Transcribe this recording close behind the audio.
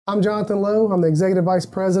I'm Jonathan Lowe. I'm the Executive Vice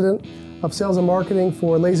President of Sales and Marketing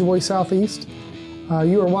for La-Z-Boy Southeast.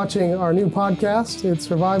 You are watching our new podcast. It's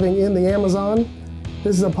Surviving in the Amazon.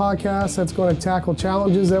 This is a podcast that's going to tackle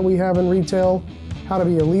challenges that we have in retail, how to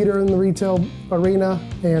be a leader in the retail arena.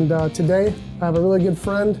 And today, I have a really good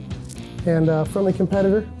friend and friendly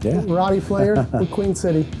competitor, Roddy Flair with Queen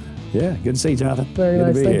City. Yeah, good to see you, Jonathan. Very good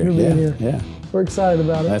nice. To be Thank here. you for being here. Yeah. We're excited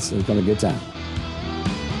about it. It's going to be a good time.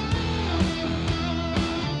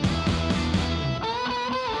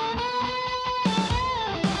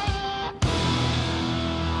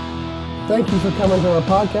 Thank you for coming to our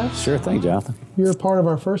podcast. Sure thing, Jonathan. You're a part of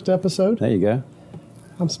our first episode. There you go.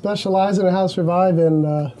 I'm specializing in how to survive in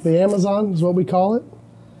the Amazon, is what we call it.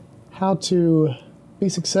 How to be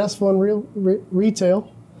successful in retail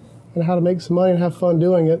and how to make some money and have fun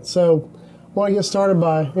doing it. So I want to get started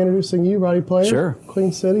by introducing you, Roddy Player. Sure.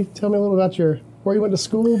 Queen City. Tell me a little about where you went to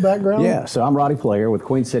school, background. Yeah, so I'm Roddy Player with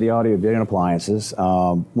Queen City Audio Video and Appliances.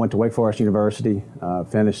 Went to Wake Forest University,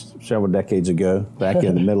 finished several decades ago, back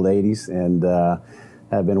in the middle 80s, and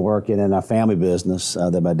have been working in a family business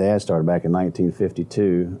that my dad started back in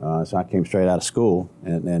 1952. So I came straight out of school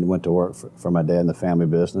and went to work for my dad in the family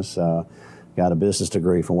business. Got a business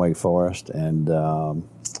degree from Wake Forest, and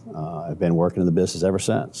I've been working in the business ever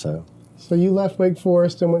since. So you left Wake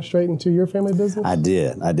Forest and went straight into your family business? I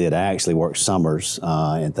did. I actually worked summers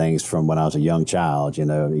and things from when I was a young child. You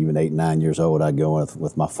know, even 8, 9 years old, I'd go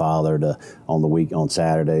with my father on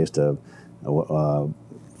Saturdays to.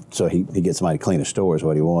 So he gets somebody to clean the store is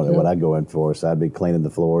what he wanted. What I'd go in for, so I'd be cleaning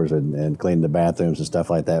the floors and cleaning the bathrooms and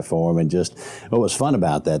stuff like that for him. And just what was fun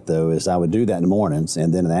about that though is I would do that in the mornings,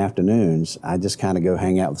 and then in the afternoons I just kind of go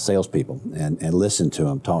hang out with salespeople and listen to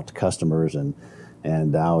them, talk to customers,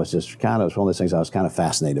 and I was just it's one of those things I was kind of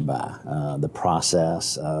fascinated by, the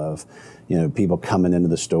process of, you know, people coming into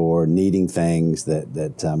the store, needing things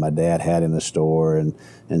that my dad had in the store, and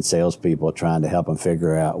salespeople trying to help them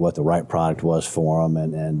figure out what the right product was for them.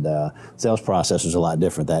 And sales process was a lot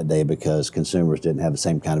different that day because consumers didn't have the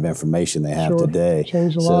same kind of information they have today.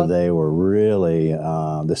 Changed a lot. So they were really,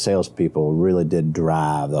 the salespeople really did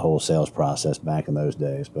drive the whole sales process back in those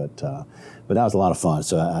days. But that was a lot of fun.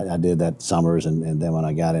 So I did that summers, and then when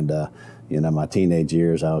I got into my teenage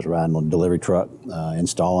years, I was riding on a delivery truck,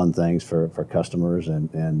 installing things for customers,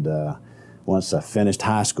 and once I finished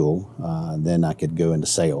high school, then I could go into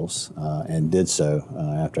sales, and did so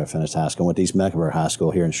after I finished high school. I went to East Mecklenburg High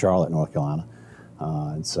School here in Charlotte, North Carolina,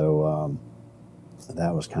 and so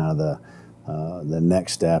that was kind of the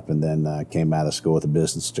next step, and then came out of school with a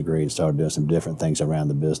business degree and started doing some different things around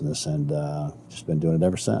the business, and just been doing it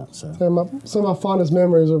ever since. So. Some of my fondest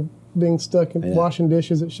memories are being stuck in washing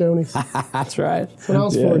dishes at Shoney's. That's right. When I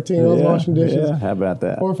was 14, I was washing dishes. Yeah, how about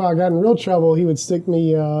that? Or if I got in real trouble, he would stick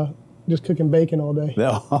me just cooking bacon all day.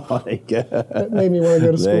 Oh, there you go. That made me want to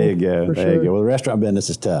go to school. There you go. For there sure. you go. Well, the restaurant business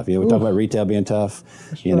is tough. We talk about retail being tough.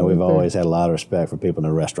 We've always had a lot of respect for people in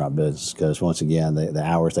the restaurant business because, once again, the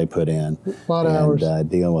hours they put in. A lot of hours.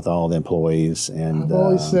 Dealing with all the employees. And I've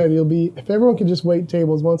always said if everyone could just wait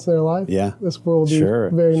tables once in their life, this world would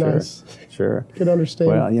be very nice. Sure. Could understand.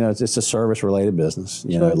 Well, it's a service-related business,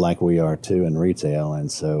 like we are too in retail,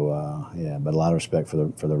 and so but a lot of respect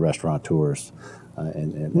for the restaurateurs.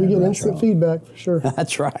 We get instant feedback for sure.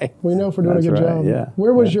 That's right. We know if we're doing a good job. Yeah.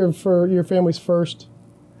 Where was your family's first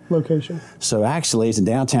location? So actually, it's in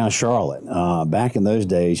downtown Charlotte. Back in those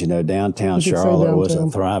days, downtown Charlotte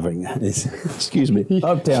wasn't thriving. Excuse me,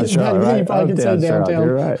 uptown Charlotte, right? Uptown Charlotte.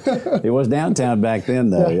 You're right. It was downtown back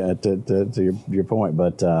then, though. To your point,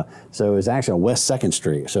 but so it was actually on West 2nd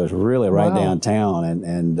Street. So it's really right downtown,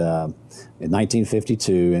 and in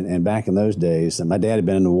 1952, and back in those days, my dad had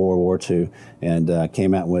been in World War II, and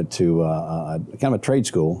came out and went to kind of a trade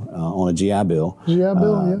school on a GI Bill. GI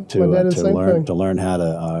Bill, yeah. My dad did the same thing. To learn how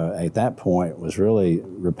to, at that point, was really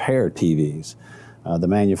repair TVs. The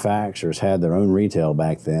manufacturers had their own retail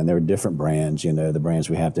back then. There were different brands. The brands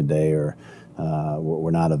we have today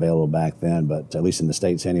were not available back then, but at least in the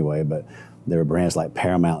States anyway. But there were brands like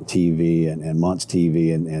Paramount TV and Muntz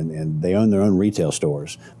TV, and they owned their own retail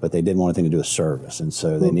stores, but they didn't want anything to do with service. And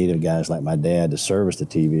so they needed guys like my dad to service the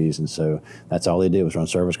TVs, and so that's all they did was run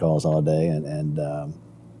service calls all day.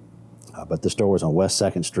 But the store was on West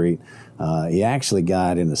 2nd Street. He actually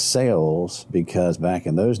got into sales because back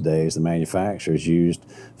in those days, the manufacturers used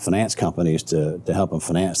finance companies to help them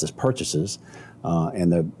finance these purchases,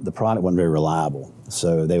 and the product wasn't very reliable.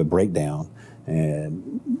 So they would break down,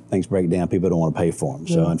 and things break down, people don't want to pay for them.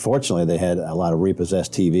 So unfortunately, they had a lot of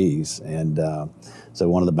repossessed TVs. And so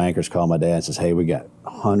one of the bankers called my dad and says, hey, we got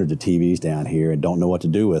hundreds of TVs down here and don't know what to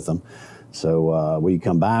do with them. So will you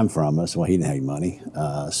come buy them from us? Well, he didn't have any money.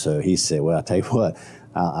 So he said, well, I'll tell you what,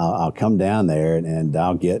 I'll come down there and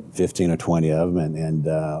I'll get 15 or 20 of them and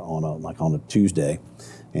on a Tuesday.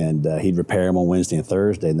 And he'd repair them on Wednesday and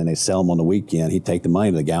Thursday, and then they'd sell them on the weekend. He'd take the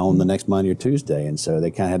money to the guy on the next Monday or Tuesday. And so they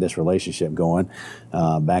kind of had this relationship going.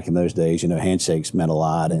 Back in those days, handshakes meant a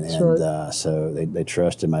lot. So they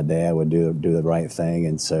trusted my dad would do the right thing.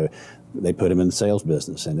 And so they put him in the sales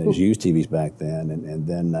business. And it was used TVs back then. And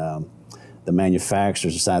then the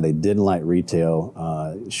manufacturers decided they didn't like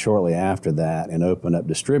retail shortly after that and opened up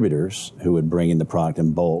distributors who would bring in the product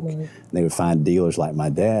in bulk. Right. And they would find dealers like my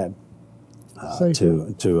dad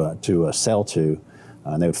to sell to,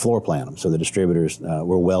 and they would floor plan them. So the distributors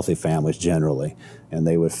were wealthy families generally, and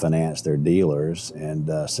they would finance their dealers.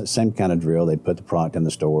 And same kind of drill. They'd put the product in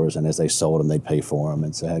the stores, and as they sold them, they'd pay for them,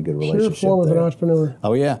 and so had a good relationship. Pure form of an entrepreneur.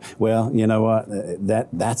 Oh yeah. Well, you know what?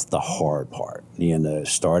 That's the hard part.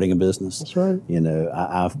 Starting a business. That's right.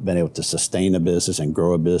 I've been able to sustain a business and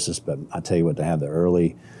grow a business, but I tell you what, to have the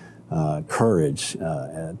early courage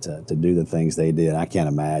to do the things they did, I can't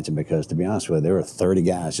imagine, because to be honest with you, there were 30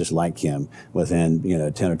 guys just like him within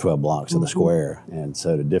 10 or 12 blocks of the square, and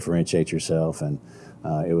so to differentiate yourself, and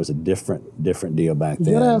it was a different deal back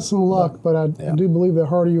then. You gotta have some luck, but I do believe the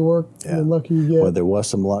harder you work, the luckier you get. Well, there was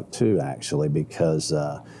some luck too, actually, because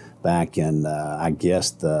back in I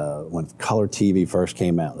guess when color TV first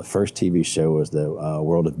came out, the first TV show was the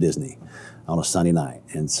World of Disney on a Sunday night.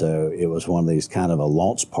 And so it was one of these kind of a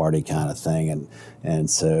launch party kind of thing. And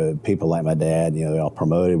so people like my dad, they all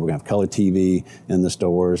promoted, we're gonna have color TV in the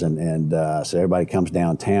stores. And so everybody comes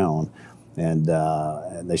downtown and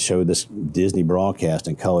they showed this Disney broadcast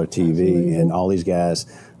in color TV, and all these guys,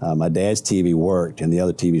 my dad's TV worked and the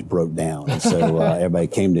other TVs broke down. And so everybody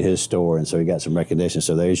came to his store, and so he got some recognition.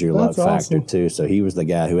 So there's your luck factor too. So he was the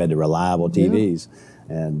guy who had the reliable TVs. Yeah.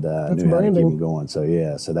 And knew how to keep them going.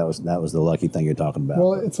 So so that was the lucky thing you're talking about.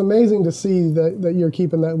 Well, it's amazing to see that you're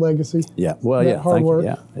keeping that legacy. Yeah. Well, that hard work.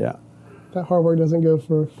 Yeah. That hard work doesn't go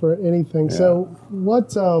for anything. Yeah. So what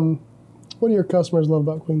do your customers love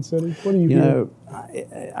about Queen City? What do you hear?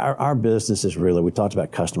 Our business is really, we talked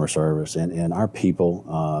about customer service, and our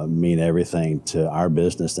people mean everything to our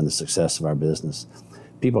business and the success of our business.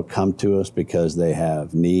 People come to us because they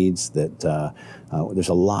have needs that there's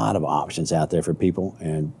a lot of options out there for people,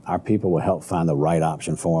 and our people will help find the right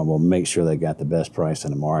option for them. We'll make sure they got the best price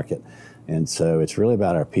in the market. And so it's really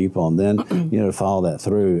about our people. And then, to follow that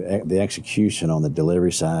through, the execution on the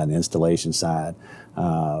delivery side and installation side,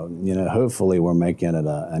 hopefully we're making it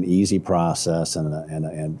an easy process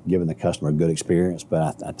and giving the customer a good experience.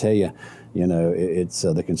 But I tell you, it's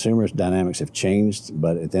the consumer's dynamics have changed,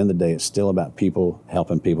 but at the end of the day, it's still about people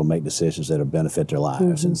helping people make decisions that will benefit their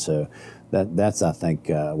lives. Mm-hmm. And so that's I think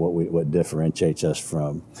what differentiates us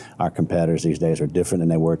from our competitors these days are different than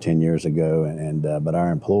they were 10 years ago. But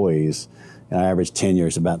our employees, our average tenure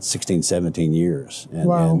is about 16, 17 years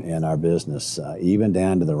in our business, even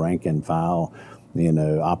down to the rank and file.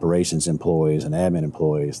 Operations employees and admin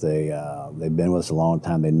employees, they've been with us a long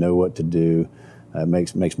time. They know what to do. It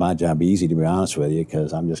makes my job easy, to be honest with you,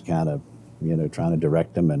 because I'm just kind of, trying to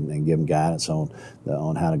direct them and give them guidance on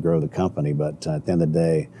how to grow the company. But at the end of the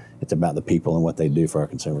day, it's about the people and what they do for our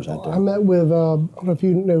consumers out there. I met with, I don't know if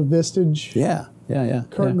you know Vistage. Yeah.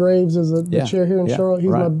 Kurt Graves is the chair here in Charlotte.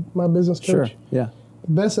 He's my business coach. Sure, yeah.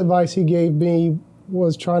 The best advice he gave me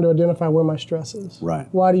was trying to identify where my stress is. Right.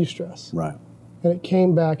 Why do you stress? Right. And it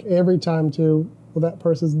came back every time to, well, that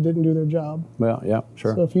person didn't do their job. Well, yeah,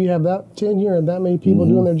 sure. So if you have that tenure and that many people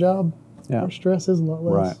doing their job, your stress is a lot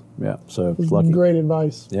less. Right, yeah. So it's lucky. Great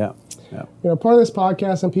advice. Yeah. Part of this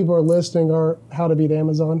podcast and people are listening are how to beat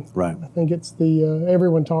Amazon. Right. I think it's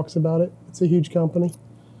everyone talks about it. It's a huge company.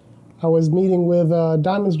 I was meeting with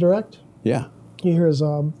Diamonds Direct. Yeah. You hear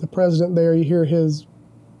the president there, you hear his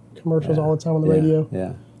commercials all the time on the radio.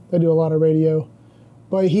 Yeah. They do a lot of radio.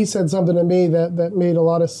 But he said something to me that made a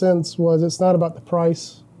lot of sense. Was it's not about the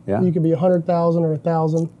price. Yeah. You could be 100,000 or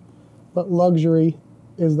 1,000, but luxury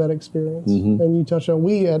is that experience. Mm-hmm. And you touched on,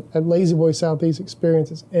 we at La-Z-Boy Southeast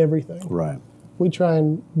experience is everything. Right. We try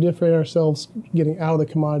and differentiate ourselves getting out of the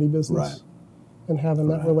commodity business and having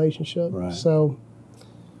that relationship. Right. So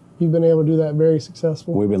you've been able to do that very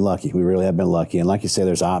successful. We've been lucky. We really have been lucky. And like you say,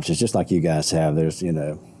 there's options, just like you guys have. There's,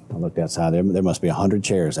 I looked outside. There must be 100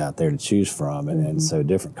 chairs out there to choose from, and so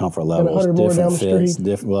different comfort levels, different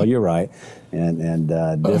fits. Well, you're right, and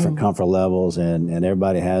different comfort levels, and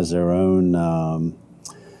everybody has their own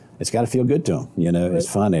it's got to feel good to them. You know, It's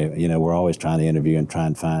funny. You know, we're always trying to interview and try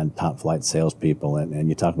and find top flight salespeople. And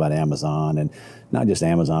you talk about Amazon, and not just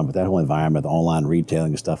Amazon, but that whole environment, the online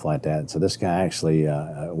retailing and stuff like that. So this guy actually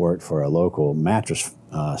worked for a local mattress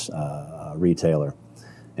retailer.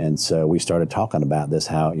 And so we started talking about this,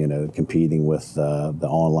 how, you know, competing with the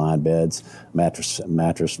online beds,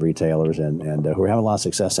 mattress retailers, and who are having a lot of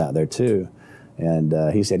success out there too. And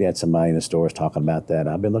he said he had somebody in the stores talking about that.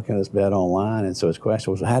 I've been looking at this bed online, and so his question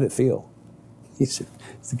was, well, how did it feel? He said,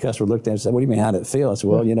 the customer looked at him and said, what do you mean, how did it feel? I said,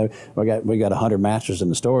 well, you know, we got 100 mattresses in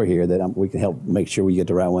the store here that we can help make sure we get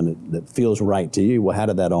the right one that feels right to you. Well, how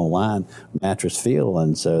did that online mattress feel?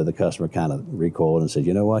 And so the customer kind of recoiled and said,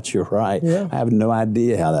 you know what, you're right. Yeah. I have no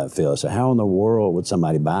idea how that feels. So how in the world would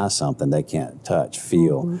somebody buy something they can't touch,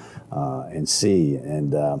 feel, and see?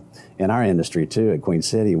 And in our industry too, at Queen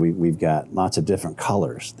City, we've got lots of different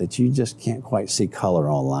colors that you just can't quite see color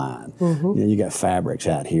online. You know, you got fabrics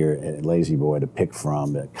out here at Lazy Boy to pick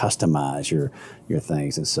from, to customize your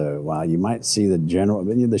things. And so while you might see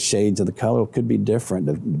the shades of the color could be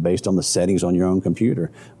different based on the settings on your own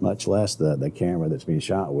computer, much less the camera that's being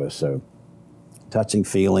shot with. So touching,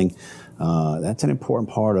 feeling, that's an important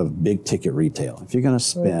part of big ticket retail. If you're going to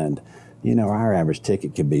spend, you know, our average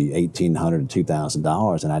ticket could be $1,800 to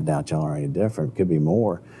 $2,000, and I doubt y'all are any different. It could be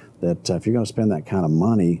more. That if you're going to spend that kind of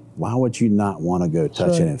money, why would you not want to go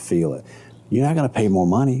touch it and feel it? You're not going to pay more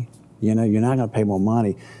money. You know, you're not going to pay more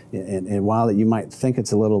money. And while you might think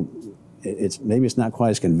it's a little, maybe it's not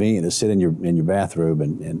quite as convenient to sit in your bathrobe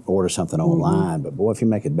and order something online. But boy, if you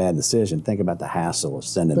make a bad decision, think about the hassle of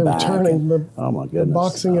sending back. Returning, oh my goodness,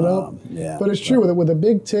 boxing it up. Yeah, but it's true with a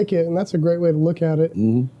big ticket, and that's a great way to look at it.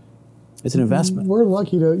 It's an investment. We're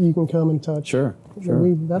lucky you can come and touch. Sure.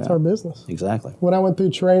 That's our business. Exactly. When I went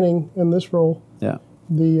through training in this role,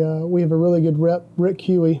 we have a really good rep, Rick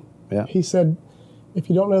Huey. Yeah. He said, if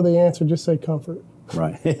you don't know the answer, just say comfort.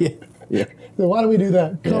 Right. Yeah. So why do we do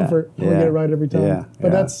that? Comfort. We get it right every time. Yeah.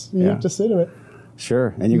 But you have to sit in it.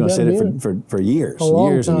 Sure, and you're going to sit it for years,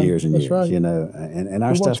 years and years and That's years. Right. You know, and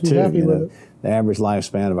our stuff too. You know, the average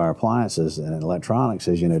lifespan of our appliances and electronics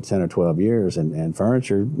is 10 or 12, years, and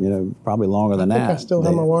furniture probably longer than that. I still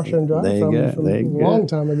have my washer and dryer from a long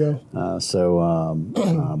time ago.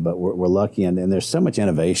 But we're lucky, and there's so much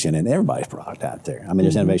innovation in everybody's product out there. I mean,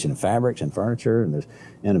 there's innovation in fabrics and furniture, and there's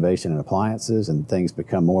innovation in appliances, and things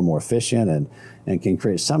become more and more efficient and can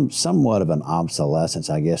create somewhat of an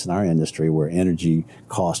obsolescence, I guess, in our industry where energy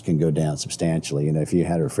cost can go down substantially. You know, if you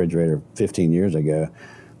had a refrigerator 15 years ago,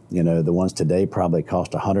 the ones today probably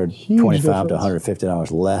cost $125 to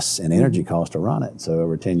 $150 less in energy cost to run it. So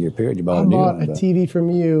over a 10-year period, you bought a new one. I bought a TV from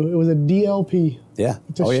you. It was a DLP. Yeah.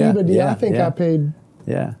 Toshiba DLP. I think I paid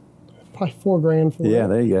probably $4,000 for it. Yeah,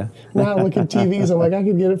 there you go. Now I look at TVs, I'm like, I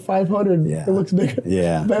could get it $500. Yeah. It looks bigger.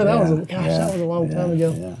 Yeah. Man, that was a long time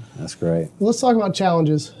ago. Yeah, that's great. Let's talk about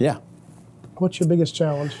challenges. Yeah. What's your biggest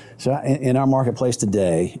challenge? So in our marketplace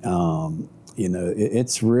today,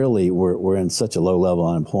 it's really, we're in such a low level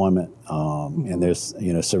of unemployment, and there's,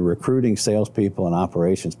 so recruiting salespeople and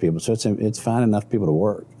operations people. So it's finding enough people to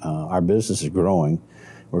work. Our business is growing.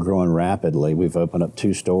 We're growing rapidly. We've opened up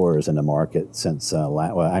 2 stores in the market since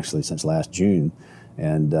last June,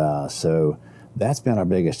 and so that's been our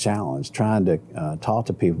biggest challenge, trying to talk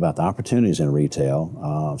to people about the opportunities in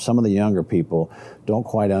retail. Some of the younger people don't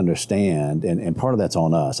quite understand, and part of that's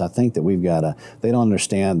on us. I think that they don't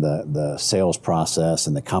understand the sales process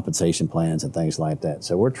and the compensation plans and things like that.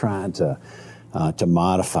 So we're trying to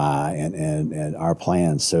modify and our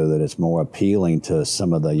plans so that it's more appealing to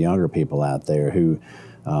some of the younger people out there who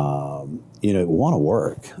want to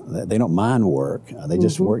work. They don't mind work. They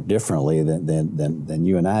just work differently than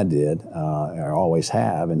you and I did, or always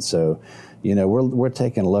have. And so, we're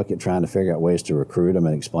taking a look at trying to figure out ways to recruit them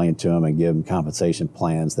and explain to them and give them compensation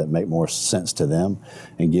plans that make more sense to them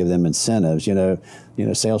and give them incentives.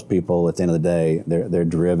 Salespeople at the end of the day, they're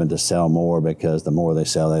driven to sell more because the more they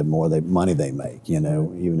sell, the more money they make.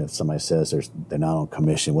 Even if somebody says they're not on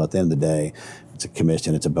commission, well, at the end of the day, it's a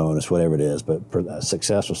commission, it's a bonus, whatever it is. But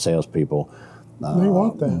successful salespeople, they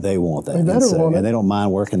want that. They want that. They better want it. And they don't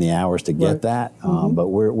mind working the hours to get that. But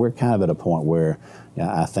we're kind of at a point where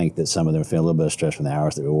I think that some of them feel a little bit of stress from the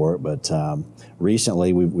hours that we work. But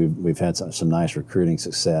recently, we've had some nice recruiting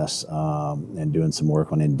success and doing some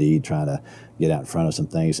work on Indeed, trying to get out in front of some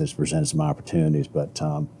things that's presented some opportunities. But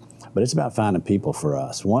it's about finding people for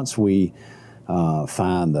us. Once we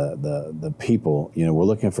find the people. You know, we're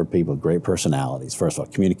looking for people with great personalities. First of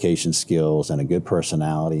all, communication skills and a good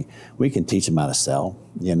personality. We can teach them how to sell.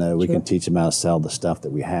 You know, we can teach them how to sell the stuff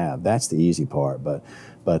that we have. That's the easy part.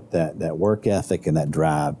 But that work ethic and that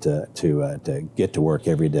drive to get to work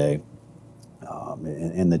every day,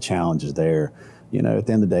 and the challenges there. You know, at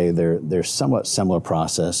the end of the day, they're somewhat similar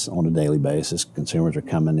process on a daily basis. Consumers are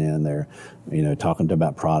coming in, they're, you know, talking to them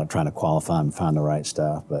about product, trying to qualify them, find the right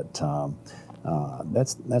stuff. But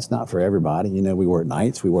that's not for everybody. You know, we work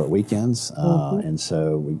nights, we work weekends, and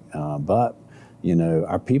so but you know,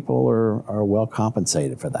 our people are well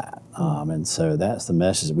compensated for that, and so that's the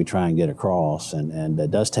message that we try and get across. And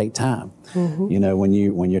it does take time. You know, when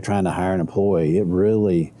you're trying to hire an employee, it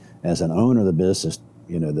really, as an owner of the business,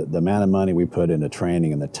 you know, the amount of money we put into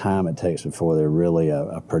training and the time it takes before they're really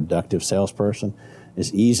a productive salesperson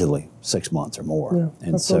is easily 6 months or more. Yeah,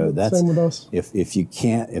 and so that's same with us. If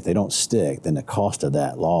they don't stick, then the cost of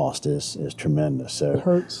that lost is tremendous. So it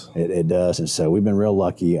hurts. It does. And so we've been real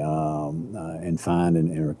lucky in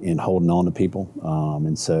finding and holding on to people.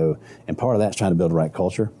 And part of that's trying to build the right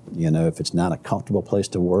culture. You know, if it's not a comfortable place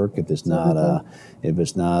to work, if it's not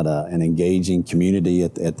an engaging community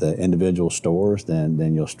at the individual stores,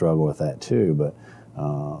 then you'll struggle with that too. But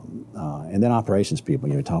and then operations people,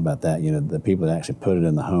 you know, talk about that, you know, the people that actually put it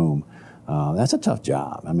in the home. That's a tough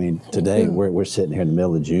job. I mean, today we're sitting here in the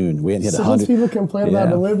middle of June. We hadn't hit 100. Most people complain about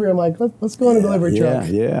delivery. I'm like, let's go on a delivery truck.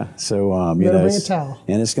 Yeah. So you know, bring a towel.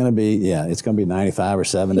 And it's going to be 95 or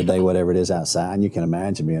 7 today, whatever it is outside. And you can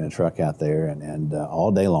imagine being in a truck out there and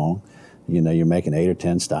all day long. You know, you're making 8 or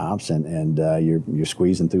 10 stops, and you're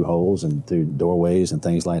squeezing through holes and through doorways and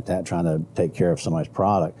things like that, trying to take care of somebody's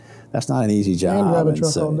product. That's not an easy job. And drive a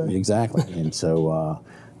truck all day. Exactly. And so,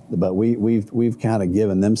 but we've kind of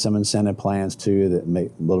given them some incentive plans too that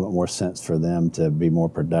make a little bit more sense for them to be more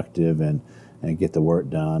productive and get the work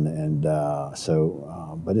done. And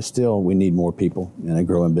but it's still, we need more people in a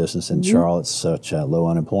growing business. And Charlotte's such low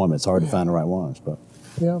unemployment; it's hard to find the right ones. But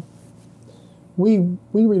yeah. We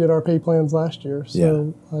redid our pay plans last year.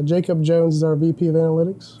 So Jacob Jones is our VP of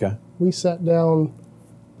Analytics. Okay. We sat down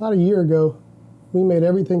about a year ago. We made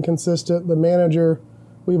everything consistent. The manager,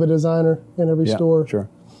 we have a designer in every store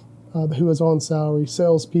who is on salary.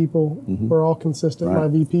 Salespeople, we're all consistent. My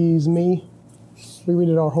VPs, me. We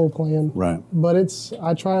redid our whole plan. Right. But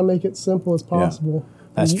I try and make it simple as possible. Yeah.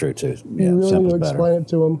 That's true too. Yeah, you really need to explain it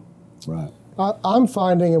to them. Right. I'm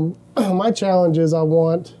finding my challenge is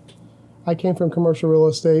I came from commercial real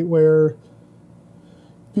estate where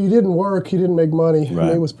if you didn't work, you didn't make money. Right.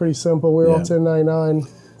 And it was pretty simple. We were all 1099.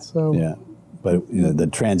 So yeah, but you know, the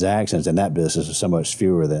transactions in that business are so much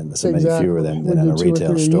fewer than in a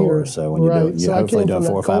retail store. So when you hopefully do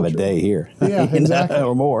 4 or 5 a day here. Yeah, exactly,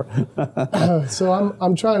 or more. So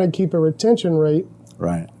I'm trying to keep a retention rate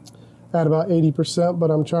at about 80%,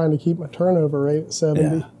 but I'm trying to keep my turnover rate at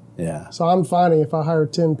 70. Yeah. So I'm finding if I hire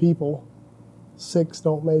 10 people, 6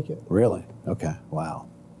 don't make it. Really? Okay. Wow.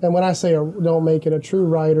 And when I say don't make it, a true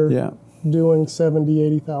writer doing 70,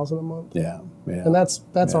 80,000 a month. Yeah. And that's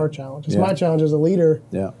our challenge. It's my challenge as a leader.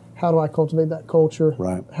 Yeah. How do I cultivate that culture?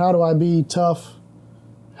 Right. How do I be tough,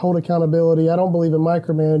 hold accountability? I don't believe in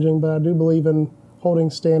micromanaging, but I do believe in holding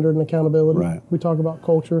standard and accountability. Right. We talk about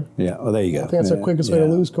culture. Yeah. Well, there you go. I think that's the quickest way to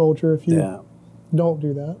lose culture if you don't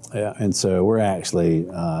do that. Yeah. And so we're actually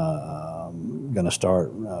going to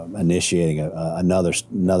start initiating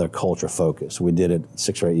another culture focus. We did it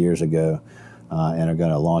 6 or 8 years ago, and are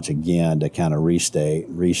going to launch again to kind of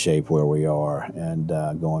reshape where we are and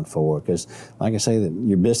going forward. Because, like I say, that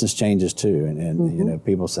your business changes too, and you know,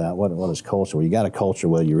 people say, "What is culture?" Well, you got a culture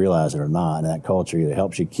whether you realize it or not, and that culture either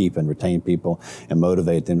helps you keep and retain people and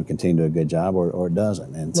motivate them to continue to do a good job, or it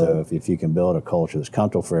doesn't. And so, if you can build a culture that's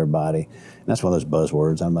comfortable for everybody, and that's one of those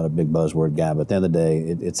buzzwords. I'm not a big buzzword guy, but at the end of the day,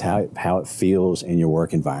 it's how it feels in your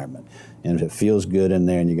work environment, and if it feels good in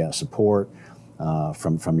there, and you got support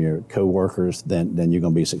from your coworkers, then you're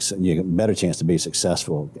going to be you have a better chance to be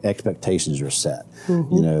successful. Expectations are set.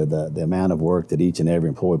 You know, the amount of work that each and every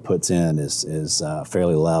employee puts in is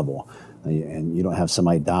fairly level, and you don't have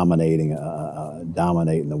somebody dominating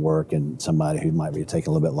the work and somebody who might be taking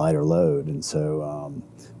a little bit lighter load. And so,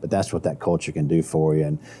 but that's what that culture can do for you,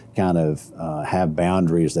 and kind of have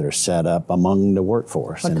boundaries that are set up among the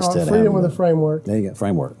workforce. I call it freedom with a framework. There you go,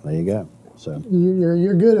 framework. There you go. So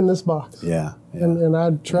you're good in this box. Yeah. And I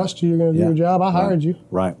trust you. You're going to do your job. I hired you.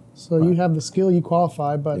 Right. So you have the skill. You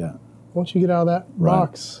qualify. But once you get out of that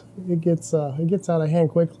box, it gets out of hand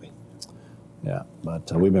quickly. Yeah.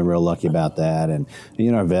 But we've been real lucky about that. And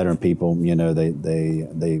you know, our veteran people, you know,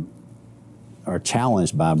 they are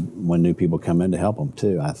challenged by when new people come in to help them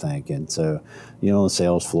too, I think. And so, on the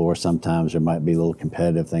sales floor, sometimes there might be little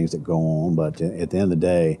competitive things that go on, but at the end of the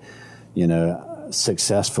day,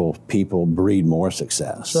 successful people breed more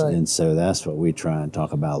success. Right. And so that's what we try and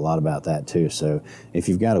talk about, a lot about that too. So if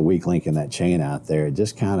you've got a weak link in that chain out there, it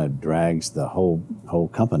just kind of drags the whole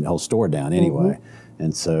company, whole store down anyway. Mm-hmm.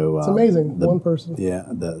 And so it's amazing. One person. Yeah,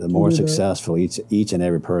 the more successful each and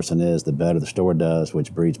every person is, the better the store does,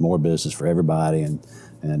 which breeds more business for everybody, and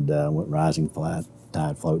rising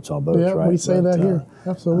tide floats all boats. Yeah, right? we say that here.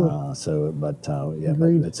 Absolutely. But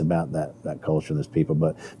it's about that culture, those people.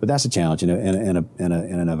 But that's a challenge. In an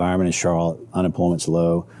environment in Charlotte, unemployment's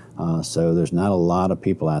low. So there's not a lot of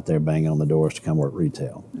people out there banging on the doors to come work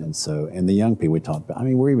retail. And the young people we talked about,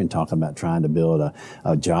 we're even talking about trying to build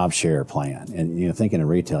a job share plan. And, thinking of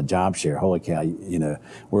retail, job share, holy cow,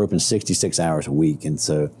 we're open 66 hours a week. And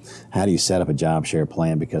so how do you set up a job share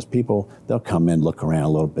plan? Because people, they'll come in, look around a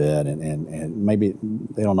little bit, and maybe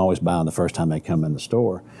they don't always buy them the first time they come in the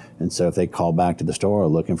store. And so if they call back to the store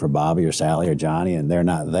looking for Bobby or Sally or Johnny, and they're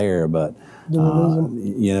not there, but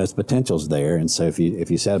its potential's there. And so if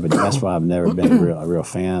you set up, that's why I've never been a real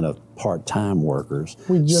fan of part-time workers.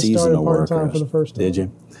 We just started part-time for the first time. Did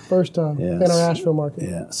you? First time in our Asheville market.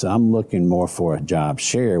 Yeah. So I'm looking more for a job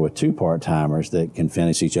share with two part-timers that can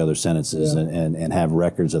finish each other's sentences and have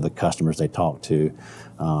records of the customers they talk to.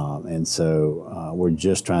 And so we're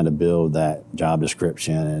just trying to build that job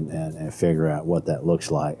description and figure out what that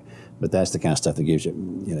looks like. But that's the kind of stuff that gives you a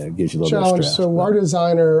little bit of stress. So our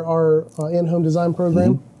designer, our in-home design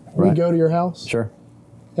program, we go to your house. Sure.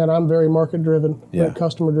 And I'm very market-driven, very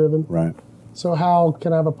customer-driven. Right. So how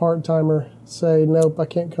can I have a part-timer say, nope, I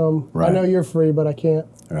can't come. Right. I know you're free, but I can't.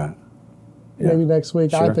 Right. Yeah. Maybe next week.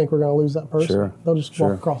 Sure. I think we're going to lose that person. Sure. They'll just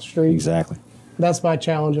walk across the street. Exactly. That's my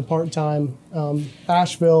challenge, a part-time.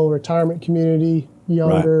 Asheville, retirement community,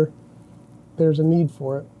 younger. Right. There's a need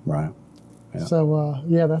for it. Right. Yeah. So,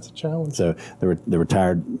 that's a challenge. So the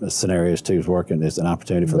retired scenarios too is working. It's an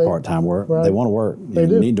opportunity for part-time work. Right. They want to work. They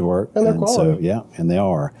do. Need to work. And they're quality. So, and they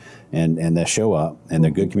are. And they show up, and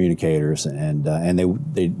they're good communicators, and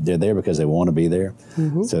they're there because they want to be there.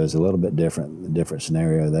 Mm-hmm. So it's a little bit different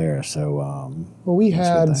scenario there. So we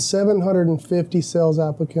had 750 sales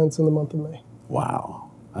applicants in the month of May.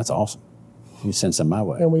 Wow, that's awesome. You send some my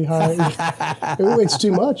way. And we hired. It's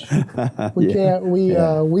too much. We can't.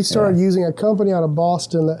 We started using a company out of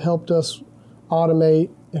Boston that helped us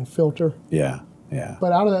automate and filter. Yeah.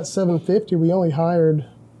 But out of that 750, we only hired,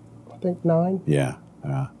 I think, 9. Yeah.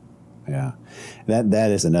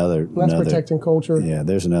 That is another. That's protecting culture. Yeah,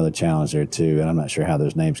 there's another challenge there too, and I'm not sure how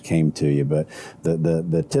those names came to you, but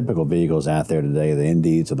the typical vehicles out there today, the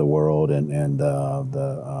Indeeds of the world, and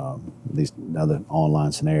these other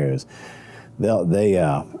online scenarios.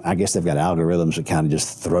 I guess they've got algorithms that kind of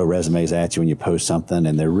just throw resumes at you when you post something,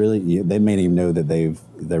 and they may not even know that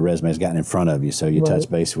their resume's gotten in front of you, so you touch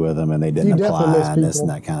base with them and they didn't apply and this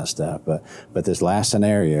and that kind of stuff. But this last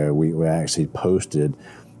scenario, we actually posted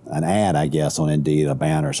an ad, I guess, on Indeed, a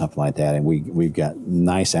banner or something like that, and we've got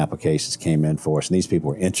nice applications came in for us, and these people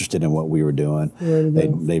were interested in what we were doing.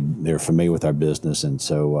 They're familiar with our business, and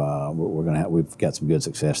so we've got some good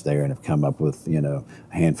success there, and have come up with a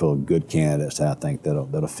handful of good candidates that I think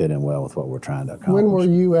that'll fit in well with what we're trying to accomplish. When were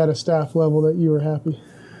you at a staff level that you were happy?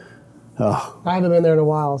 Oh, I haven't been there in a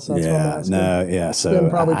while, so that's what I'm asking. So it's been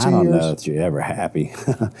probably 2 years. I don't know that you're ever happy,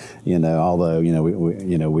 although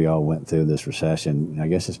we all went through this recession. I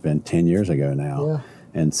guess it's been 10 years ago now. Yeah.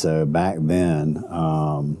 And so back then,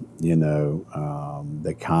 the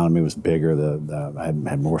economy was bigger. I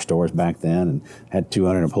had more stores back then, and had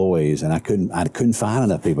 200 employees, and I couldn't find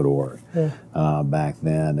enough people to work back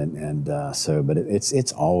then. But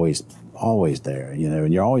it's always there,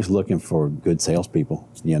 and you're always looking for good salespeople.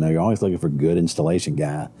 You're always looking for good installation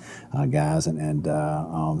guys,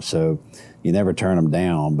 so you never turn them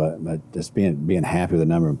down. But just being happy with the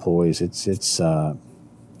number of employees, it's.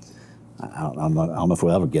 I don't know if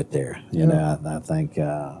we'll ever get there. I think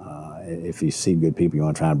if you see good people, you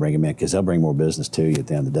want to try and bring them in because they'll bring more business to you at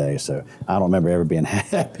the end of the day. So I don't remember ever being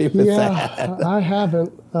happy with that. Yeah, I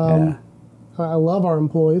haven't. I love our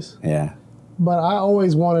employees. Yeah. But I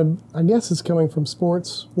always wanted, I guess it's coming from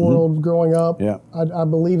sports world growing up. Yeah. I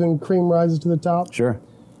believe in cream rises to the top. Sure.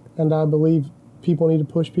 And I believe people need to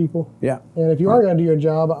push people. Yeah. And if you are going to do your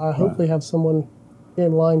job, I hopefully have someone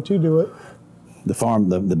in line to do it. The farm,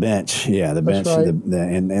 the bench, the bench, right.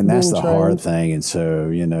 and that's the hard thing. And so,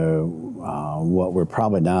 what we're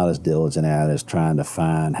probably not as diligent at is trying to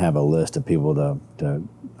have a list of people to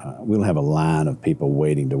we don't have a line of people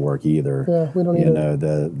waiting to work either. Yeah, we don't either.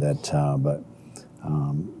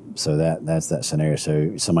 So that's that scenario.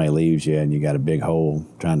 So somebody leaves you and you got a big hole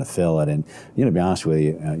trying to fill it. And to be honest with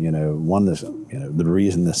you, one of the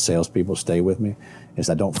reason the salespeople stay with me is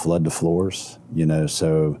I don't flood the floors.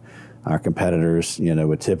 So our competitors,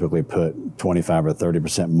 would typically put 25 or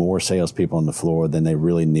 30% more salespeople on the floor than they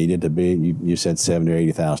really needed to be. You said $70,000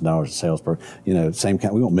 or $80,000 a sales per. Same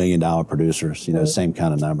kind. We want $1 million producers. Right. Same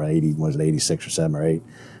kind of number. 86 or 7 or 8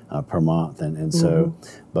 per month, and so.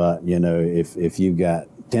 But if you've got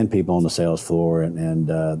 10 people on the sales floor and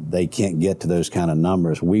they can't get to those kind of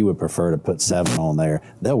numbers, we would prefer to put 7 on there.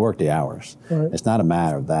 They'll work the hours. Right. It's not a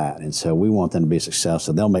matter of that. And so we want them to be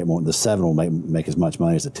successful. They'll make more. The 7 will make as much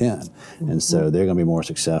money as the 10. And so they're going to be more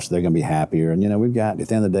successful. They're going to be happier. And we've got, at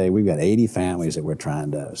the end of the day, we've got 80 families that we're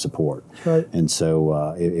trying to support. Right. And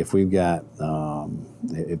so if we've got,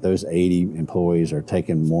 if those 80 employees are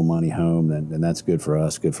taking more money home, then that's good for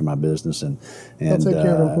us, good for my business. And they'll take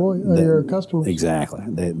care of your customers. Exactly.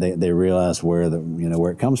 They realize where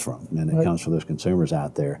where it comes from, and it comes from those consumers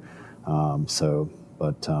out there. That's kind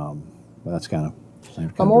of.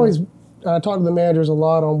 I talk to the managers a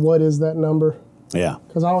lot on what is that number. Yeah.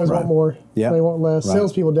 Because I always want more. Yeah. They want less. Right.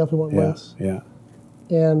 Salespeople definitely want less. Yeah.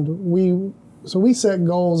 And we set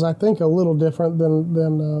goals, I think, a little different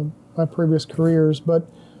than my previous careers, but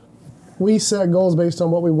we set goals based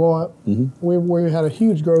on what we want. We had a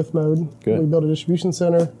huge growth mode. Good. We built a distribution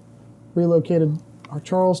center, relocated our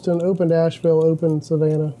Charleston, opened Asheville, opened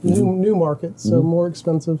Savannah, new markets, so more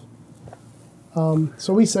expensive.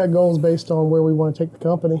 So we set goals based on where we want to take the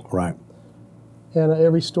company. Right. And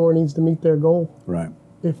every store needs to meet their goal. Right.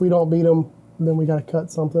 If we don't meet them, then we got to cut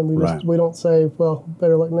something. We don't say, well,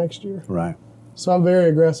 better luck next year. Right. So I'm very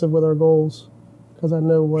aggressive with our goals because I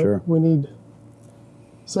know what we need.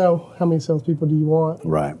 So how many salespeople do you want?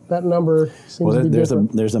 Right. That number seems to be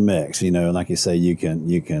different. There's a mix. Like you say, you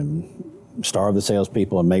can starve the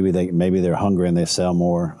salespeople, and maybe they're hungry and they sell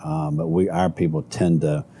more. But our people tend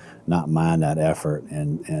to not mind that effort,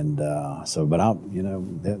 their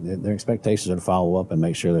expectations are to follow up and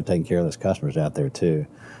make sure they're taking care of those customers out there too.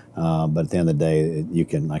 But at the end of the day, you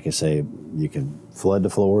can, like I say, you can flood the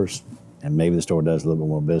floors, and maybe the store does a little bit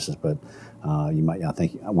more business, but I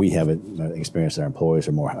think we have experienced that our employees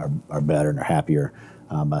are better and are happier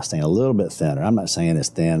by staying a little bit thinner. I'm not saying it's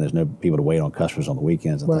thin. There's no people to wait on customers on the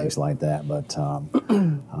weekends and things like that. But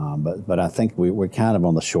I think we're kind of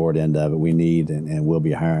on the short end of it. We need and we'll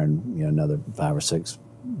be hiring another 5 or 6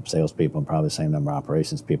 salespeople and probably the same number of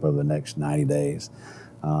operations people over the next 90 days.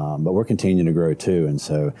 But we're continuing to grow too, and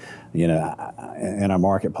so in our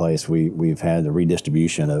marketplace, we've had a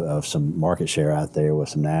redistribution of some market share out there with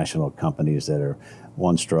some national companies that are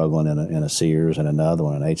one struggling in a Sears and another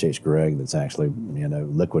one, an H.H. Gregg that's actually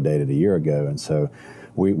liquidated a year ago, and so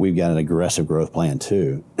we've got an aggressive growth plan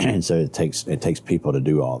too, and so it takes people to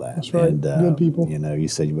do all that. That's right, and, good people. You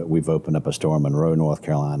said we've opened up a store in Monroe, North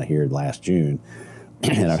Carolina here last June,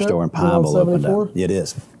 and our store in Pineville opened up. It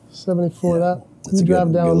is 74. That. It's a good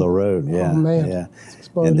little road, yeah. Oh, man. Yeah.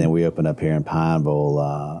 And then we opened up here in Pineville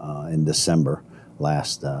in December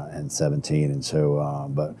in 17, and so,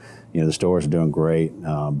 but the stores are doing great,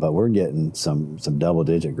 but we're getting some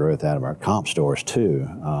double-digit growth out of our comp stores too,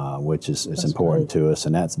 which is important to us,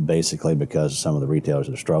 and that's basically because of some of the retailers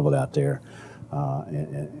that have struggled out there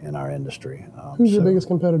in our industry. Who's your biggest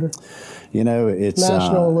competitor? It's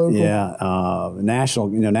national or local. Yeah, national.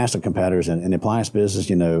 National competitors in the appliance business.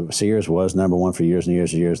 Sears was number one for years and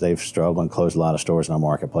years and years. They've struggled and closed a lot of stores in our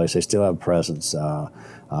marketplace. They still have a presence,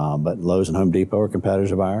 but Lowe's and Home Depot are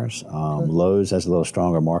competitors of ours. Lowe's has a little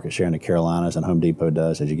stronger market share in the Carolinas than Home Depot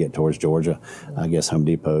does as you get towards Georgia. I guess Home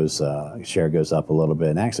Depot's share goes up a little bit,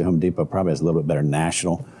 and actually Home Depot probably has a little bit better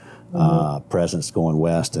national presence going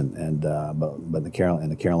west, but in the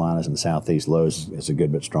Carolinas and the Southeast, Lowe's is a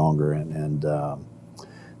good bit stronger, and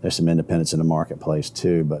there's some independents in the marketplace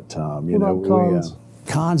too. But Conn's?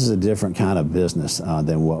 Conn's is a different kind of business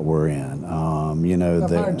than what we're in. I've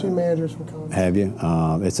hired 2 managers from Conn's. Have you?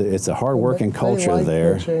 It's a hard-working culture like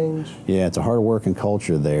there. The change. Yeah, it's a hard-working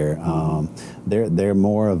culture there. They're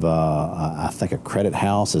more of I think a credit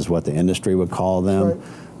house is what the industry would call them. Right.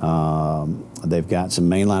 They've got some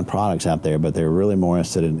mainline products out there, but they're really more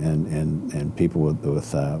interested in people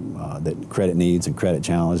with that credit needs and credit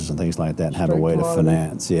challenges and things like that, and have a way to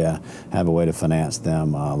finance. Yeah, have a way to finance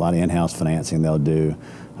them. A lot of in-house financing they'll do,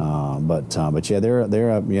 but yeah, they're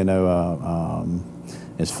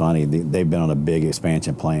it's funny. They've been on a big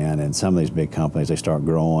expansion plan, and some of these big companies, they start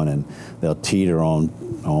growing and they'll teeter on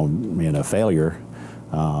failure.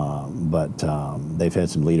 But they've had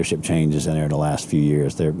some leadership changes in there in the last few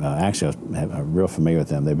years. They're actually, I'm real familiar with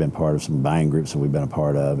them. They've been part of some buying groups that we've been a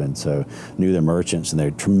part of, and so knew their merchants, and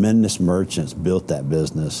they're tremendous merchants, built that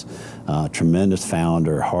business. Tremendous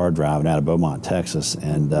founder, hard driving out of Beaumont, Texas,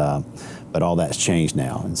 and but all that's changed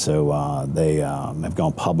now, and so they have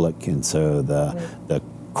gone public, and so the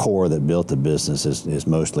core that built the business is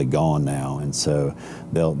mostly gone now, and so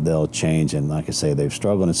they'll change. And like I say, they've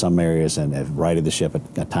struggled in some areas and have righted the ship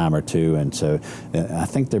a time or two, and so I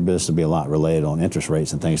think their business will be a lot related on interest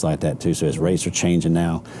rates and things like that too. So as rates are changing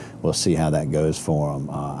now, we'll see how that goes for them.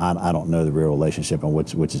 I don't know the real relationship on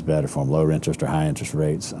which is better for them, lower interest or high interest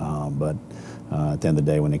rates, but at the end of the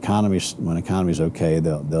day, when the economy's okay,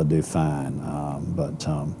 they'll do fine.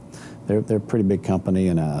 They're a pretty big company,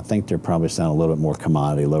 and I think they're probably selling a little bit more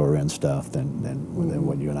commodity, lower end stuff than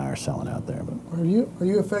what you and I are selling out there. But are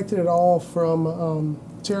you affected at all from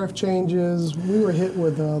tariff changes? We were hit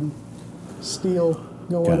with steel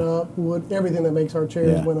going up, wood, everything that makes our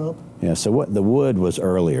chairs went up. Yeah. So what the wood was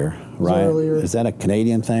earlier, right? Earlier. Is that a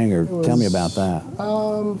Canadian thing, or tell me about that?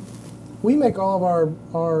 We make all of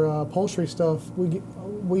our upholstery stuff.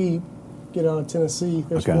 We get out of Tennessee.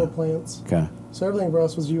 There's 4 plants. Okay. So everything for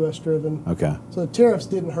us was U.S. driven. Okay. So the tariffs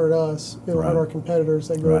didn't hurt us. It'll hurt our competitors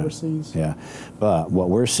that go overseas. Yeah. But what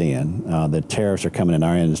we're seeing, the tariffs are coming in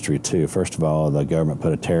our industry too. First of all, the government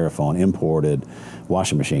put a tariff on imported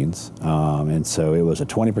washing machines. And so it was a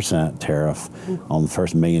 20% tariff on the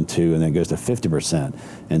first $1.2 million, and then it goes to 50%.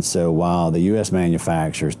 And so while the U.S.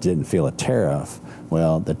 manufacturers didn't feel a tariff,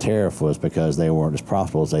 well, the tariff was because they weren't as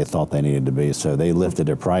profitable as they thought they needed to be. So they lifted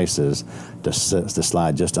their prices to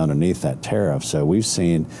slide just underneath that tariff. So we've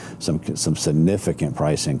seen some significant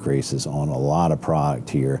price increases on a lot of product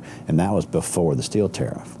here, and that was before the steel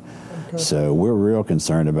tariff. Okay. So we're real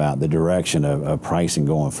concerned about the direction of pricing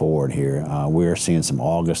going forward here. We're seeing some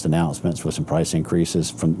August announcements with some price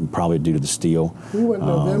increases from probably due to the steel. We went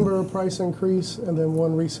November price increase, and then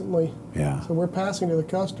one recently. Yeah. So we're passing to the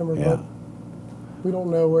customer, but we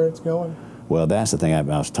don't know where it's going. Well, that's the thing. I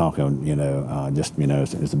was talking,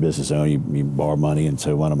 as a business owner, you borrow money, and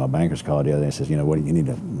so one of my bankers called the other day and says, what do you need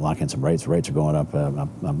to lock in some rates? Rates are going up.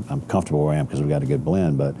 I'm comfortable where I am because we've got a good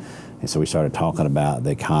blend, and so we started talking about the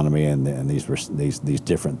economy and these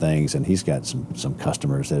different things, and he's got some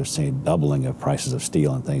customers that have seen doubling of prices of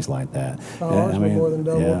steel and things like that. Ours more than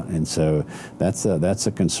double. Yeah, and so that's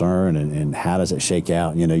a concern, and how does it shake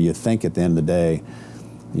out? You think at the end of the day,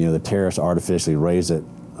 the tariffs artificially raise it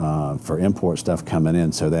for import stuff coming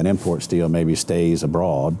in, so that import steel maybe stays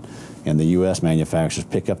abroad, and the U.S. manufacturers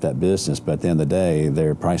pick up that business, but at the end of the day,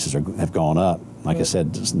 their prices have gone up. Like I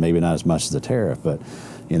said, maybe not as much as the tariff, but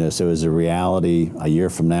so is the reality a year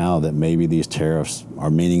from now that maybe these tariffs are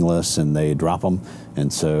meaningless and they drop them?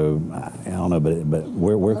 And so I don't know, but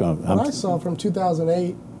we're going. What I saw from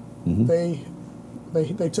 2008,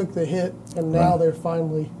 they took the hit, and now they're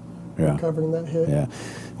finally recovering that hit. Yeah.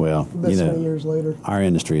 Well, this many years later, our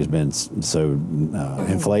industry has been so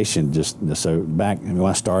inflation. So back when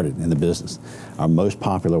I started in the business, our most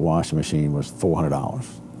popular washing machine was $400,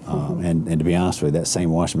 and to be honest with you, that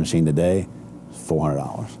same washing machine today,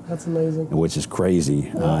 $400. That's amazing. Which is crazy.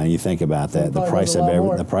 And you think about that, the price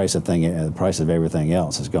of everything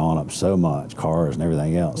else has gone up so much, cars and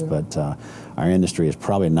everything else. But our industry has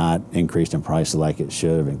probably not increased in prices like it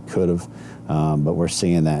should have and could have. But we're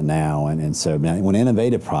seeing that now, and so now when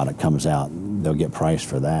innovative product comes out, they'll get priced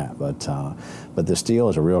for that. But the steel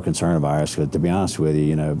is a real concern of ours. Because to be honest with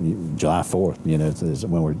you, July 4th, is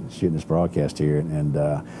when we're shooting this broadcast here,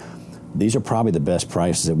 and these are probably the best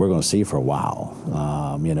prices that we're going to see for a while.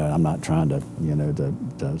 I'm not trying to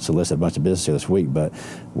solicit a bunch of business here this week, but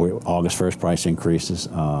we're August 1st price increases,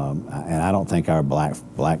 and I don't think our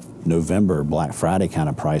November Black Friday kind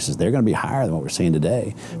of prices, they're going to be higher than what we're seeing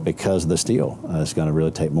today because of the steel. It's going to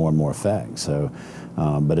really take more and more effect. So,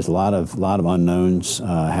 but it's a lot of unknowns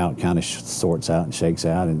how it kind of sorts out and shakes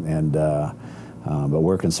out, but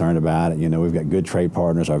we're concerned about it. We've got good trade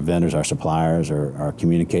partners. Our vendors, our suppliers are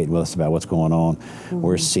communicating with us about what's going on.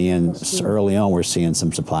 We're seeing early on, we're seeing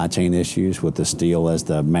some supply chain issues with the steel as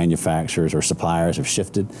the manufacturers or suppliers have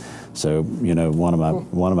shifted. So, one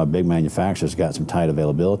of my big manufacturers got some tight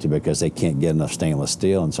availability because they can't get enough stainless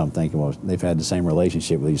steel. And so I'm thinking, well, they've had the same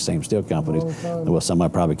relationship with these same steel companies. Well,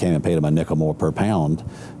 somebody probably came and paid them a nickel more per pound,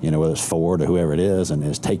 whether it's Ford or whoever it is, and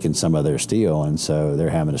has taken some of their steel. And so they're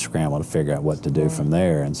having to scramble to figure out what to do from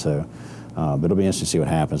there. And so, but it'll be interesting to see what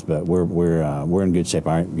happens. But we're in good shape.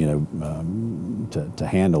 Our to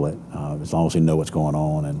handle it as long as we know what's going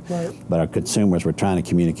on. And right. But our consumers, we're trying to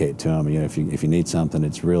communicate to them. If you need something,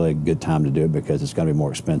 it's really a good time to do it because it's going to be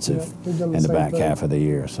more expensive in the back half of the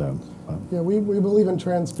year. So yeah, we believe in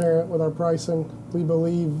transparent with our pricing.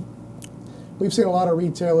 We've seen a lot of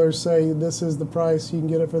retailers say this is the price, you can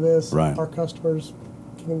get it for this. Right. Our customers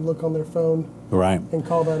can look on their phone right. and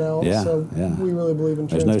call that out. Yeah, so we really believe in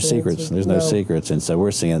There's transparency. no secrets. There's no secrets. And so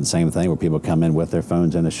we're seeing the same thing where people come in with their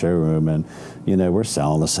phones in the showroom and, we're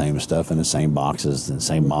selling the same stuff in the same boxes and the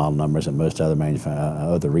same model numbers that most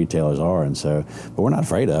other retailers are. And so, but we're not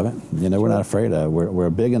afraid of it. We're not afraid of it. We're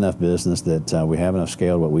a big enough business that we have enough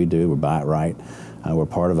scale to what we do. We buy it right. We're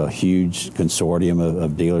part of a huge consortium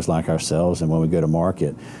of dealers like ourselves, and when we go to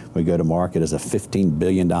market as a $15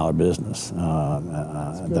 billion business,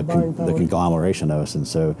 the conglomeration of us. And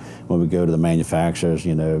so when we go to the manufacturers,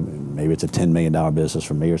 maybe it's a $10 million business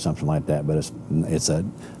for me or something like that, but it's a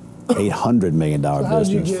 $800 million so how business.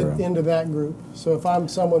 How did you get into that group? So if I'm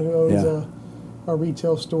someone who owns a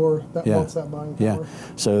retail store that wants that buying power. Yeah,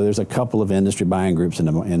 so there's a couple of industry buying groups in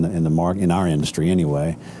the market, in our industry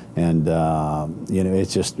anyway, and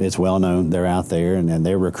it's well known. They're out there and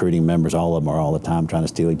they're recruiting members. All of them are all the time trying to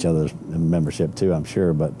steal each other's membership too, I'm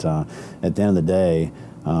sure. But at the end of the day,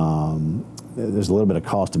 there's a little bit of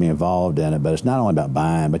cost to be involved in it, but it's not only about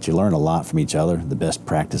buying, but you learn a lot from each other. The best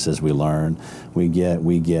practices we learn. We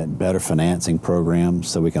get better financing programs,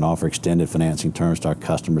 so we can offer extended financing terms to our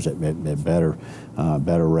customers at better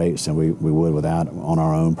rates than we would without on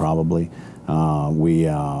our own probably.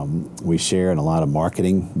 We share in a lot of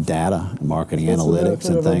marketing data, marketing analytics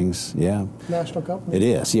and things. Yeah. National company. It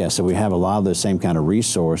is, yeah. So we have a lot of those same kind of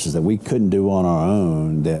resources that we couldn't do on our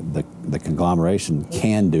own that the conglomeration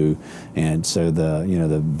can do. And so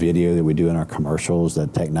the video that we do in our commercials, the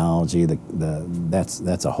technology,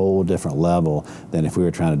 that's a whole different level than if we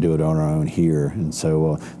were trying to do it on our own here. And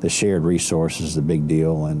so the shared resources is a big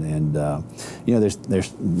deal. And there's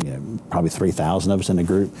probably 3,000 of us in the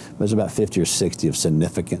group, but there's about 50 or 60 of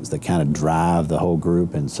significance that kind of drive the whole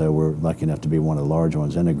group, and so we're lucky enough to be one of the large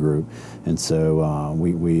ones in the group, and so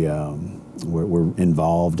we're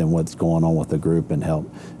involved in what's going on with the group and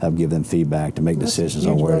help give them feedback to make decisions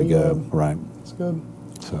on where to go. Right. That's good.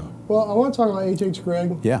 So. Well, I want to talk about H.H.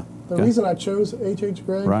 Gregg. Yeah. The reason I chose H.H.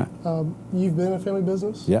 Gregg. Right. You've been in a family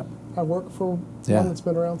business. Yeah. I work for one that's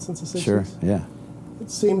been around since the 60s. Sure. Yeah. It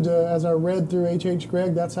seemed as I read through H.H.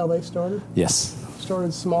 Gregg, that's how they started. Yes.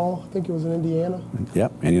 Started small. I think it was in Indiana.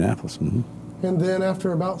 Yep, Indianapolis. Mm-hmm. And then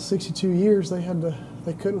after about 62 years, they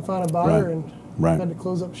couldn't find a buyer and had to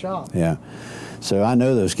close up shop. Yeah. So I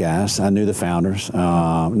know those guys. I knew the founders.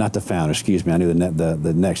 Not the founders, excuse me. I knew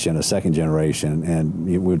the next gen, the second generation. And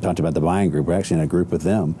we talked about the buying group. We're actually in a group with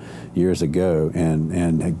them years ago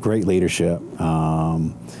and had great leadership.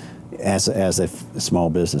 As a small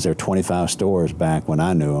business, there were 25 stores back when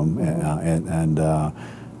I knew them, and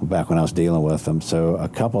back when I was dealing with them. So a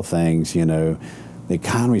couple things, the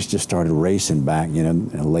economies just started racing back, in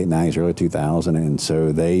the late 90s, early 2000, and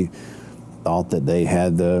so they thought that they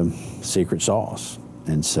had the secret sauce.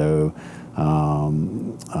 And so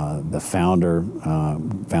the founder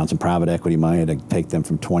found some private equity money to take them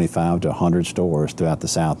from 25 to 100 stores throughout the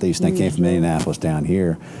Southeast. And they came from Indianapolis down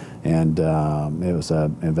here. And it was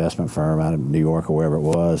an investment firm out of New York or wherever it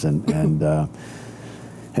was. And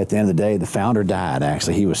at the end of the day, the founder died,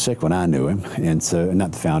 actually. He was sick when I knew him. And so,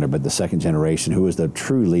 not the founder, but the second generation, who was the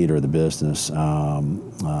true leader of the business, had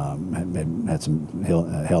some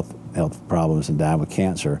health problems and died with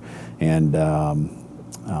cancer. And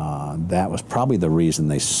that was probably the reason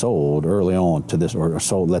they sold early on to this, or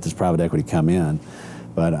let this private equity come in.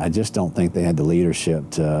 But I just don't think they had the leadership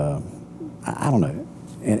to, I don't know.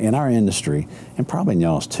 In our industry, and probably in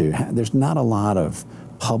y'all's too, there's not a lot of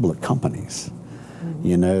public companies.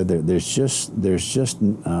 There's just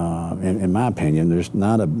in my opinion, there's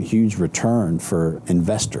not a huge return for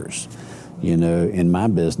investors. In my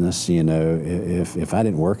business, if I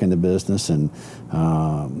didn't work in the business, and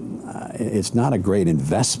it's not a great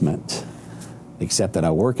investment, except that I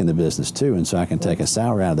work in the business too, and so I can take a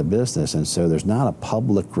salary out of the business, and so there's not a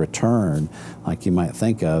public return like you might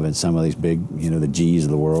think of in some of these big, the G's of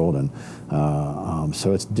the world, and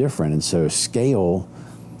so it's different, and so scale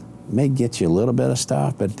may get you a little bit of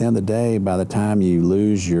stuff, but at the end of the day, by the time you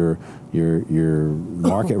lose your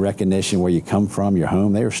market recognition, where you come from, your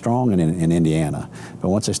home, they were strong in Indiana. But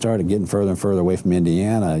once they started getting further and further away from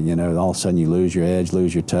Indiana, all of a sudden you lose your edge,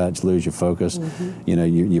 lose your touch, lose your focus.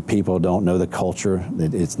 Mm-hmm. Your people don't know the culture.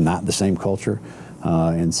 It's not the same culture.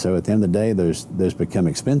 And so at the end of the day, those become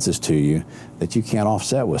expenses to you that you can't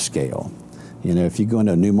offset with scale. You know, if you go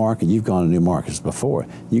into a new market, you've gone to new markets before.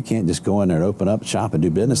 You can't just go in there and open up shop and do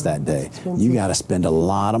business that day. You got to spend a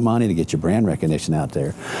lot of money to get your brand recognition out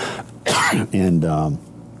there. And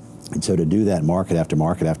so to do that market after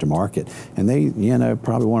market after market, and they, you know,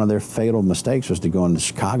 probably one of their fatal mistakes was to go in the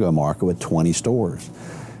Chicago market with 20 stores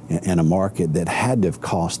in a market that had to have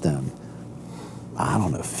cost them, I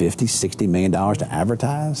don't know, $50, $60 million to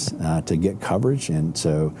advertise, to get coverage. And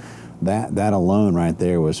so that alone right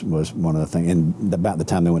there was one of the things. And about the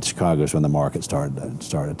time they went to Chicago is when the market started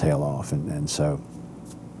to tail off. And so,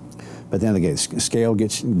 but then again, scale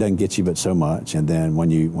doesn't get you but so much. And then when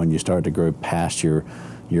you start to grow past your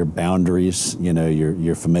boundaries, you know,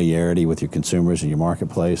 your familiarity with your consumers and your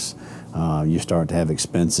marketplace, you start to have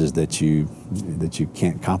expenses that you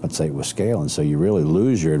can't compensate with scale, and so you really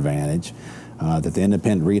lose your advantage. That the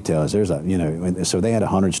independent retailers, so they had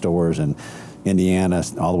 100 stores in Indiana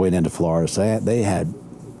all the way into Florida. So they had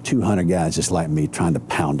 200 guys just like me trying to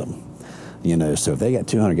pound them. You know, so if they got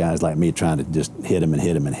 200 guys like me trying to just hit them,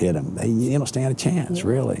 you don't stand a chance,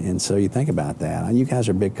 really. And so you think about that. You guys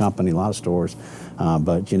are a big company, a lot of stores,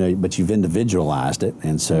 but you've individualized it,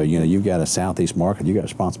 and so you've got a Southeast market. You got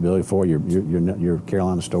responsibility for your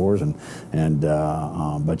Carolina stores,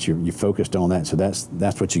 but you focused on that. So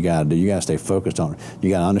that's what you got to do. You got to stay focused on it. You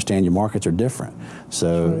got to understand your markets are different.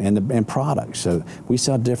 So and products. So we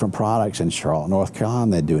sell different products in Charlotte, North Carolina,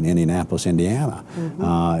 than they do in Indianapolis, Indiana.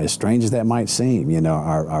 Mm-hmm. As strange as that might seem,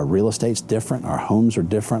 our real estate's different, our homes are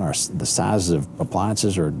different, the sizes of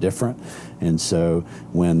appliances are different, and so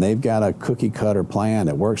when they've got a cookie cutter plan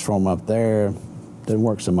that works for them up there, doesn't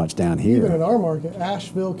work so much down here. Even in our market,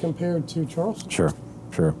 Asheville compared to Charleston. Sure.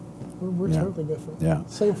 We're totally different. Yeah.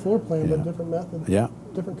 Same floor plan, but different method. Yeah.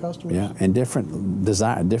 Different customers. Yeah, and different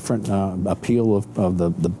design, different appeal of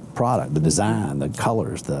the product, the design, the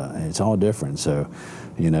colors, it's all different. So,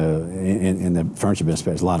 in the furniture business,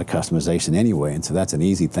 there's a lot of customization anyway, and so that's an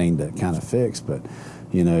easy thing to kind of fix. But,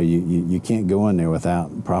 you can't go in there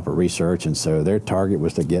without proper research, and so their target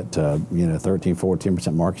was to get to 13,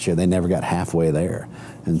 14% market share. They never got halfway there,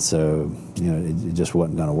 and so it just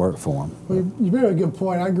wasn't going to work for them. Well, you made a good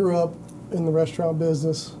point. I grew up in the restaurant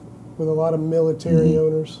business with a lot of military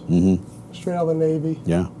owners, straight out of the Navy.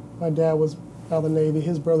 Yeah. My dad was out of the Navy,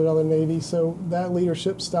 his brother out of the Navy, so that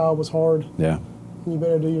leadership style was hard. Yeah. You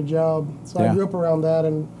better do your job. So I grew up around that,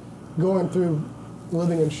 and going through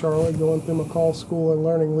living in Charlotte, going through McCall School and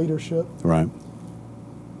learning leadership. Right.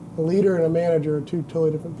 A leader and a manager are two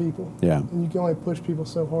totally different people. Yeah. And you can only push people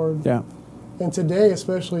so hard. Yeah. And today,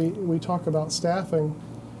 especially, we talk about staffing.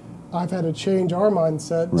 I've had to change our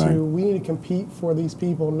mindset to we need to compete for these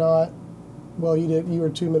people, not, well, you were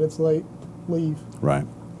 2 minutes late, leave. Right.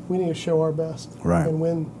 We need to show our best and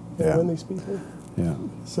win these people. Yeah.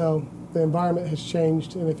 So the environment has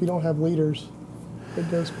changed, and if you don't have leaders, it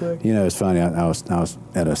goes quick. It's funny. I was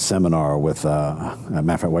at a seminar with a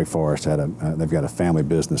matter of fact, Wake Forest they've got a family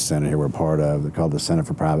business center here we're part of. They're called the Center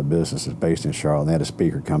for Private Business. It's based in Charlotte. And they had a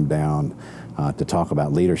speaker come down to talk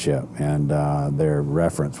about leadership, and their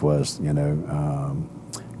reference was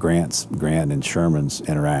Grant and Sherman's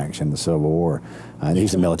interaction in the Civil War.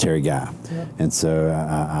 He's a military guy, and so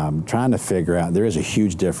I'm trying to figure out. There is a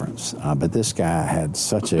huge difference, but this guy had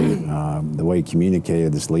such the way he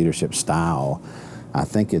communicated this leadership style. I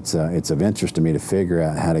think it's of interest to me to figure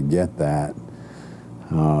out how to get that.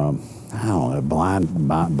 I don't know,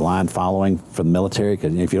 blind following for the military,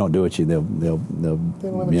 because if you don't do it, they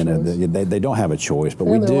don't have a choice. But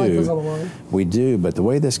and their life is on the line. We do. But the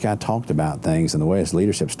way this guy talked about things and the way his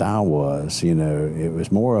leadership style was, it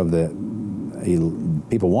was more of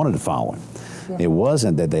people wanted to follow him. Yeah. It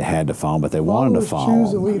wasn't that they had to follow him, but they wanted to follow.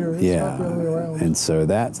 Choose a leader. It's not the other way around. And so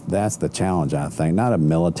that's the challenge, I think. Not a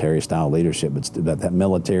military style leadership, but that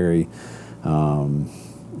military,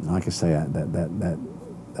 like I say, that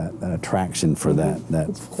attraction for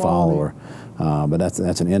that follower. But that's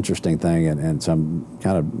an interesting thing, and so I'm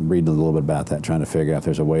kind of reading a little bit about that, trying to figure out if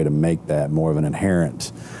there's a way to make that more of an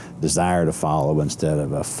inherent desire to follow instead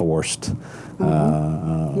of a forced.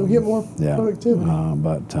 You'll get more productivity.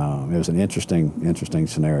 But it was an interesting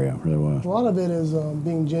scenario. It really was. A lot of it is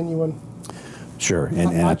being genuine. Sure.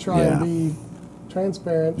 I try to be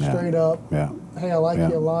transparent, straight up. Yeah. Hey, I like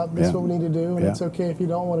you a lot. This is what we need to do, and it's okay if you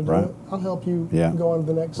don't want to do it. I'll help you go on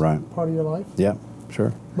to the next part of your life. Yeah,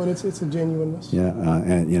 sure. But it's a genuineness. Yeah,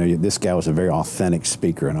 and this guy was a very authentic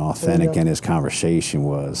speaker, and authentic in his conversation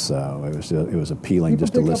was it was appealing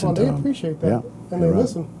just to listen to him. They appreciate that, and they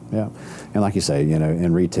listen. Yeah, and like you say,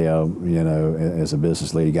 in retail, as a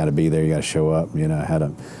business leader, you got to be there. You got to show up. I had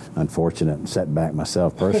an unfortunate setback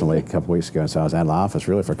myself personally a couple weeks ago, so I was out of the office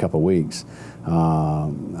really for a couple of weeks.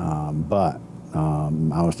 But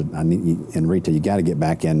In retail, you got to get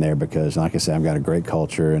back in there because, like I said, I've got a great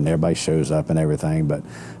culture and everybody shows up and everything. But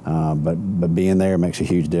being there makes a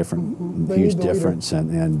huge difference,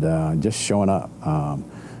 and just showing up.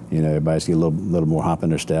 Everybody's get a little more hop in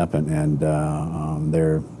their step, and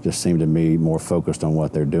they're just seem to be more focused on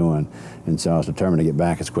what they're doing. And so I was determined to get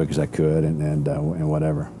back as quick as I could, and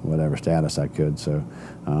whatever status I could. So,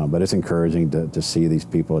 but it's encouraging to see these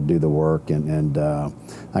people do the work, and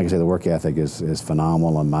like I say, the work ethic is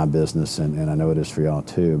phenomenal in my business, and I know it is for y'all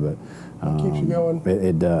too. But keeps you going.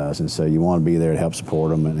 It does, and so you want to be there to help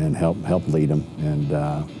support them and help lead them and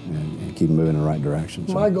keep them moving in the right direction.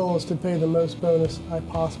 So. My goal is to pay the most bonus I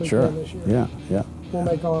possibly can this year. Yeah. We'll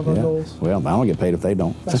make all of our goals. Well, I don't get paid if they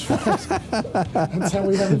don't. That's right. That's how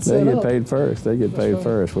we have it set They up. get paid first. They get paid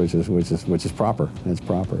first, which is proper. It's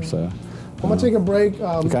proper. So I'm gonna take a break.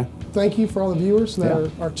 Okay. Thank you for all the viewers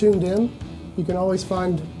that are tuned in. You can always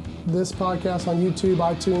find this podcast on YouTube,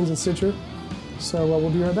 iTunes, and Stitcher. So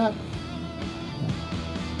we'll be right back.